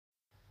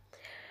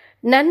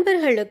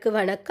நண்பர்களுக்கு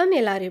வணக்கம்.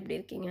 எல்லாரும் எப்படி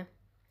இருக்கீங்க?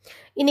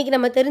 இன்னைக்கு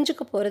நம்ம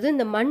தெரிஞ்சுக்க போறது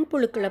இந்த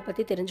மண்புழுக்கள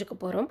பத்தி தெரிஞ்சுக்க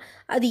போறோம்.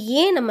 அது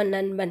ஏன் நம்ம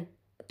நண்பன்?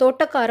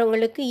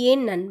 தோட்டக்காரங்களுக்கு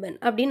ஏன் நண்பன்?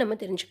 அப்படின்னு நம்ம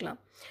தெரிஞ்சுக்கலாம்.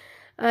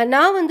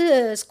 நான் வந்து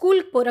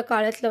ஸ்கூலுக்கு போற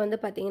காலத்துல வந்து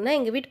பார்த்தீங்கன்னா,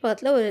 எங்க வீட்டு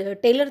பக்கத்துல ஒரு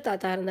டெய்லர்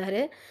தாத்தா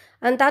இருந்தாரு.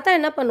 அந்த தாத்தா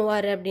என்ன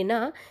பண்ணுவாரு அப்படின்னா,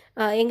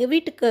 எங்க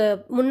வீட்டுக்கு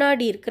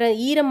முன்னாடி இருக்கிற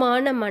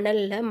ஈரமான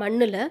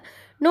மண்ணுல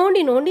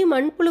நோண்டி நோண்டி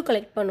மண்புழு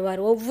கலெக்ட்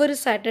பண்ணுவாரு. ஒவ்வொரு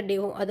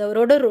சாட்டர்டேவும். அது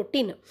அவரோட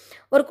ரொட்டீன்.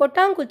 ஒரு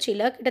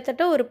கொட்டாங்குச்சியில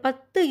கிட்டத்தட்ட ஒரு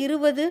 10,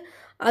 20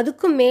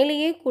 அதுக்கும்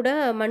மேலேயே கூட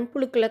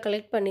மண்புழுக்கள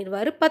கலெக்ட்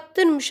பண்ணிருவாரு.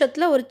 10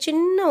 நிமிஷத்துல ஒரு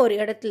சின்ன ஒரு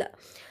இடத்துல.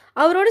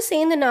 அவரோட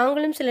சேர்ந்து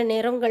நாங்களும் சில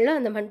நேரங்கள்ல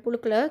அந்த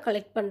மண்புழுக்கள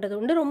கலெக்ட் பண்றது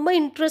உண்டு. ரொம்ப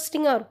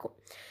இன்ட்ரெஸ்டிங்கா இருக்கும்.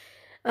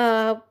 ஆ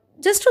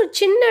ஜஸ்ட் ஒரு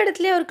சின்ன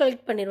இடத்துலயே அவர்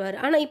கலெக்ட் பண்ணிருவாரு.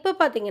 ஆனா இப்ப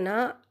பார்த்தீங்கன்னா,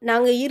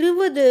 நாங்க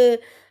 20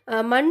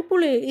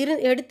 மண்புழு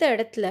எடுத்த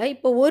இடத்துல,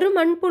 இப்போ ஒரு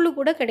மண்புழு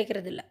கூட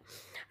கிடைக்கிறதில்ல.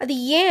 அது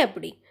ஏன்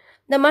அப்படி?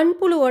 இந்த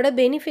மண்புழுவோட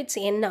பெனிஃபிட்ஸ்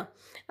என்ன?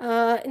 ஆ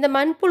இந்த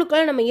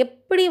மண்புழுக்கள நம்ம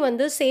எப்படி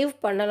வந்து சேவ்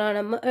பண்ணலாம்?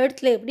 நம்ம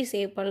எர்த்ல எப்படி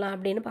சேவ் பண்ணலாம்?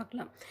 அப்படின்னு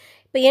பார்க்கலாம்.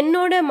 இப்ப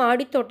என்னோட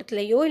மாடி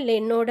தோட்டத்திலயோ, இல்ல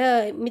என்னோட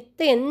மித்த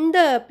எந்த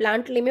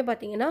பிளான்ட்லயுமே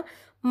பார்த்தீங்கன்னா,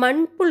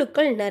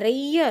 மண்புழுக்கள்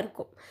நெறைய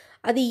இருக்கும்.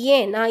 அது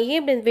ஏன்? நான் ஏன்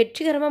இப்படி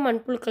வெற்றிகரமா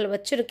மண்புழுக்கள்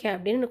வச்சிருக்கேன்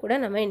அப்படின்னு கூட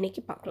நம்ம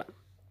இன்னைக்கு பார்க்கலாம்.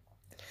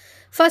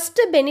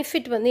 ஃபர்ஸ்ட்டு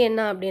பெனிஃபிட் வந்து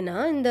என்ன அப்படின்னா,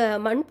 இந்த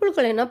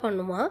மண்புழுக்கள் என்ன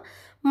பண்ணுமா,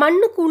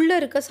 மண்ணுக்கு உள்ள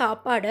இருக்க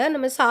சாப்பாட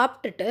நம்ம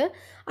சாப்பிட்டுட்டு,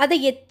 அத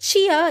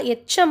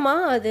எச்சமா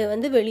அது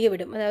வந்து வெளிய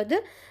விடும். அதாவது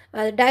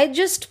அது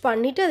டைஜஸ்ட்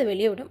பண்ணிட்டு அது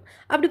வெளிய விடும்.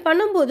 அப்படி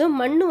பண்ணும்போது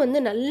மண்ணு வந்து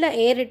நல்ல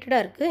ஏரேட்டடா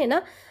இருக்கு. ஏன்னா,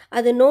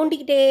 அது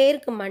நோண்டிக்கிட்டே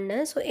இருக்கு மண்ணு.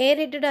 ஸோ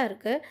ஏரேட்டடா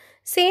இருக்கு.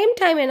 சேம்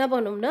டைம் என்ன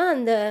பண்ணும்னா,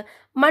 அந்த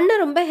மண்ண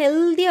ரொம்ப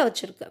ஹெல்தியா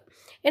வச்சிருக்கு.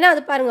 ஏன்னா,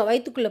 அது பாருங்க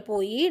வயித்துக்குள்ள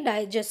போயி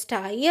டைஜஸ்ட்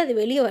ஆயி அது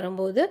வெளிய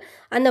வரும்போது,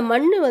 அந்த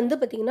மண்ணு வந்து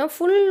பார்த்தீங்கன்னா,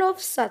 ஃபுல்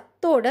ஆஃப்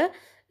சத்தோட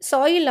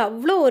சாயில்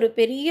அவ்ளோ ஒரு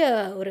பெரிய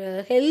ஒரு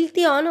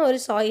ஹெல்த்தியான ஒரு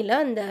சாயில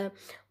அந்த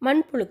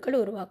மண்புழுக்கள்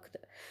உருவாக்குது.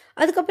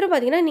 அதுக்கப்புறம்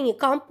பார்த்தீங்கன்னா, நீங்க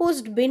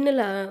கம்போஸ்ட்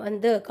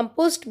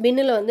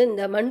பின்னுல வந்து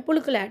இந்த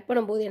மண்புழுக்கள ஆட்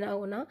பண்ணும்போது என்ன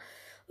ஆகும்னா,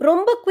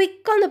 ரொம்ப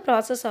குயிக்கா அந்த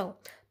ப்ராசஸ் ஆகும்.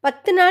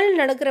 10 நாள்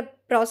நடக்கிற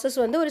ப்ராசஸ்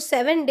வந்து ஒரு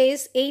 7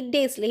 டேஸ், 8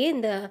 டேஸ்லயே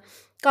இந்த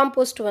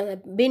காம்போஸ்ட்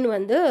பின்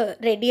வந்து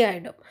ரெடி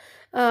ஆயிடும்.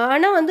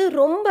 ஆனா வந்து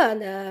ரொம்ப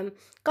அந்த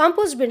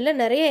காம்போஸ்ட் பின்ல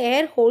நெறைய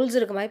ஏர் ஹோல்ஸ்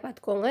இருக்க மாரி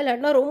பார்த்துக்கோங்க.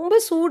 இல்லாட்டினா ரொம்ப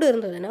சூடு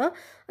இருந்ததுன்னா,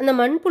 அந்த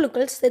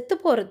மண்புழுக்கள் செத்து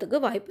போறதுக்கு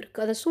வாய்ப்பு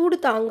இருக்கு. அந்த சூடு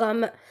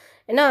தாங்காம.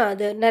 ஏன்னா,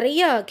 அது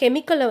நெறைய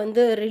கெமிக்கல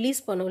வந்து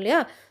ரிலீஸ் பண்ணும் இல்லையா?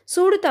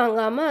 சூடு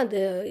தாங்காம அது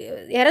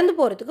இறந்து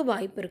போறதுக்கு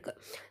வாய்ப்பு இருக்கு.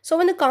 ஸோ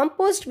வந்து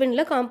காம்போஸ்ட்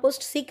பின்ல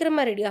காம்போஸ்ட்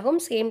சீக்கிரமா ரெடி ஆகும்.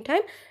 சேம்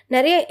டைம்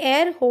நெறைய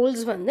ஏர்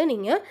ஹோல்ஸ் வந்து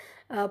நீங்க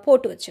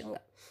போட்டு வச்சுருங்க.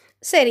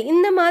 சரி,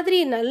 இந்த மாதிரி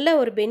நல்ல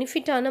ஒரு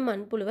பெனிஃபிட்டான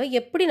மண்புழுவ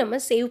எப்படி நம்ம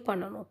சேவ்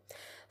பண்ணணும்?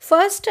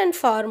 ஃபர்ஸ்ட் அண்ட்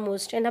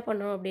ஃபார்மோஸ்ட் என்ன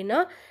பண்ணணும் அப்படின்னா,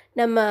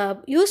 நம்ம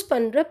யூஸ்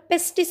பண்ற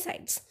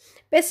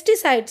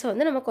பெஸ்டிசைட்ஸ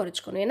வந்து நம்ம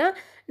குறைச்சுக்கணும். ஏன்னா,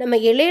 நம்ம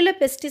இலையில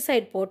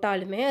பெஸ்டிசைட்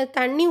போட்டாலுமே, அது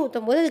தண்ணி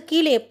ஊத்தும்போது அது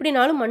கீழ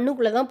எப்படினாலும்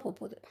மண்ணுக்குள்ள தான்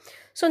போப்போது.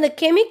 ஸோ, அந்த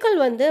கெமிக்கல்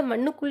வந்து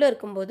மண்ணுக்குள்ள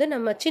இருக்கும்போது,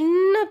 நம்ம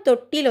சின்ன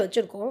தொட்டியில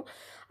வச்சிருக்கோம்.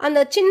 அந்த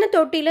சின்ன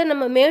தொட்டியில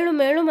நம்ம மேலும்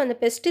மேலும் அந்த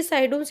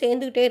பெஸ்டிசைடும்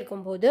சேர்ந்துக்கிட்டே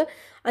இருக்கும்போது,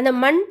 அந்த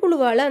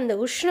மண்புழுவால அந்த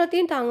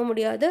உஷ்ணத்தையும் தாங்க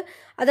முடியாது.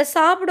 அத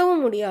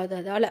சாப்பிடவும் முடியாது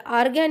அதால.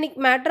 ஆர்கானிக்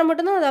மேட்டர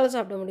மட்டும் தான் அதால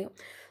சாப்பிட முடியும்.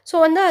 ஸோ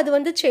வந்து அது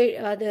வந்து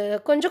அது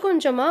கொஞ்சம்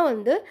கொஞ்சமா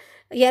வந்து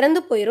இறந்து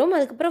போயிரும்.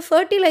 அதுக்கப்புறம்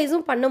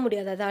ஃபெர்டிலைஸும் பண்ண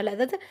முடியாது அதால.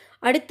 அதாவது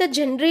அடுத்த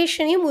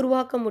ஜெனரேஷனையும்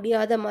உருவாக்க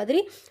முடியாத மாதிரி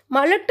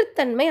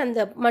மலட்டுத்தன்மை அந்த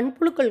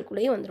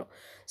மண்புழுக்களுக்குள்ளேயே வந்துரும்.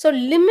 ஸோ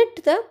லிமிட்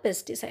த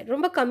பெஸ்டிசைட்.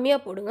 ரொம்ப கம்மியா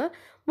போடுங்க.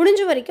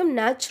 முடிஞ்ச வரைக்கும்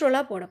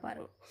நேச்சுரலா போட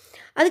பாருங்க.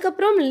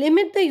 அதுக்கப்புறம்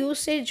limit the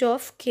usage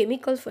of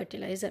chemical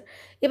fertiliser.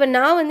 இப்ப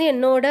நான் வந்து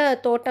என்னோட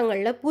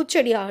தோட்டங்கள்ல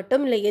பூச்செடி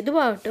ஆகட்டும், இல்ல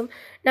எதுவாகட்டும்,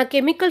 நான்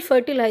கெமிக்கல்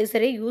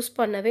ஃபெர்டிலைசரே யூஸ்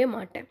பண்ணவே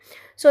மாட்டேன்.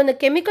 ஸோ அந்த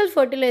கெமிக்கல்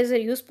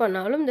ஃபெர்டிலைசர் யூஸ்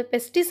பண்ணாலும் இந்த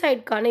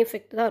பெஸ்டிசைட்க்கான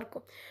எஃபெக்ட் தான்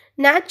இருக்கும்.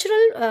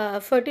 நேச்சுரல்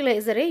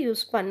ஃபெர்டிலைசரே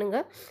யூஸ் பண்ணுங்க.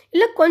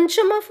 இல்ல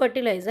கொஞ்சமா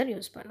ஃபெர்டிலைசர்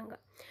யூஸ் பண்ணுங்க.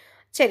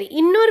 சரி,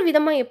 இன்னொரு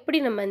விதமா எப்படி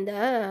நம்ம இந்த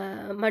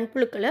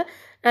மண்புழுக்கள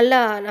நல்லா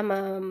நம்ம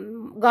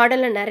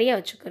கார்டன்ல நெறைய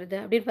வச்சுக்கிறது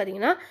அப்படின்னு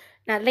பார்த்தீங்கன்னா,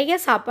 நெறைய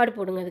சாப்பாடு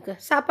போடுங்க அதுக்கு.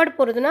 சாப்பாடு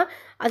போடுறதுன்னா,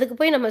 அதுக்கு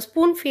போய் நம்ம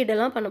ஸ்பூன்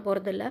ஃபீடெல்லாம் பண்ண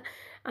போறதில்ல.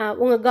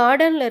 உங்க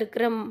கார்டன்ல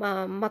இருக்கிற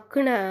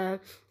மக்குன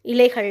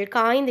இலைகள்,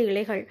 காய்ந்த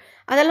இலைகள்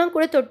அதெல்லாம்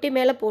கூட தொட்டி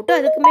மேல போட்டு,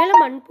 அதுக்கு மேல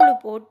மண்புழு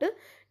போட்டு,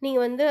 நீங்க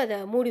வந்து அத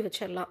மூடி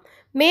வச்சிரலாம்.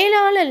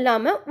 மேலால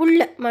இல்லாம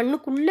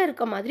மண்ணுக்குள்ள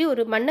இருக்க மாதிரி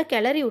ஒரு மண்ண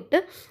கிளறி விட்டு,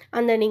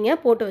 அந்த நீங்க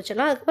போட்டு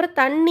வச்சிடலாம். அதுக்கப்புறம்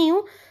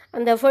தண்ணியும்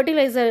அந்த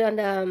ஃபெர்டிலைசர்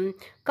அந்த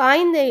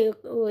காய்ந்த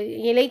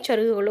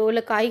இலைச்சருகுகளோ,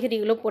 இல்ல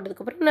காய்கறிகளோ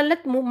போட்டதுக்கப்புறம் நல்லா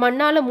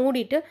மண்ணால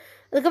மூடிட்டு,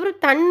 அதுக்கப்புறம்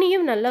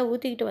தண்ணியும் நல்லா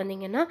ஊத்திக்கிட்டு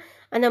வந்தீங்கன்னா,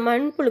 அந்த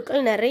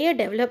மண்புழுக்கள் நெறைய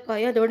டெவலப்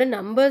ஆகி அதோட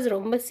நம்பர்ஸ்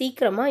ரொம்ப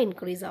சீக்கிரமா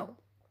இன்க்ரீஸ் ஆகும்.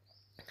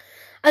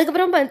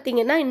 அதுக்கப்புறம்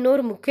பார்த்தீங்கன்னா,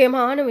 இன்னொரு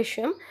முக்கியமான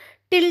விஷயம்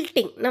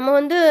டில்ட்டிங். நம்ம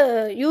வந்து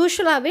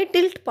யூசுவலாவே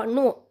டில்ட்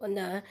பண்ணுவோம்.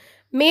 அந்த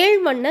மேல்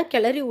மண்ண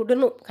கிளறி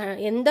விடணும்.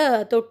 எந்த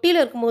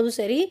தொட்டியில இருக்கும்போதும்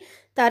சரி,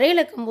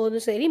 தரையில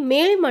இருக்கும்போதும் சரி,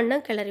 மேல் மண்ண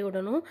கிளறி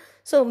விடணும்.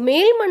 ஸோ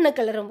மேல் மண்ண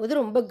கிளறும்போது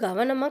ரொம்ப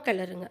கவனமா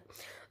கிளறுங்க.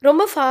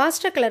 ரொம்ப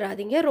ஃபாஸ்ட்டா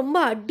கிளறாதீங்க. ரொம்ப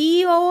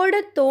அடியோட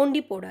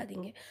தோண்டி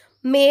போடாதீங்க.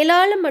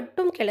 மேலால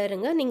மட்டும்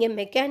கிளறுங்க. நீங்க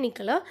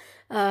மெக்கானிக்கலா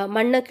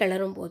மண்ண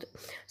கிளறும்போது.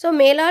 ஸோ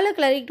மேலால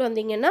கிளறிட்டு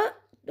வந்தீங்கன்னா,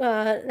 அ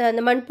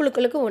அந்த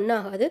மண்புழுக்களுக்கு ஒண்ணும்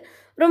ஆகாது.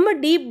 ரொம்ப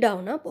டீப்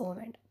டவுனா போக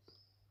வேண்டாம்.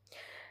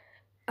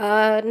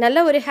 நல்ல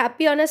ஒரு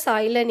ஹேப்பியான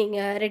சாயில நீங்க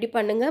ரெடி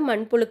பண்ணுங்க.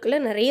 மண்புழுக்கள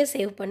நெறைய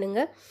சேவ் பண்ணுங்க.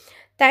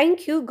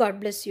 Thank you. God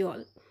bless you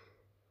all.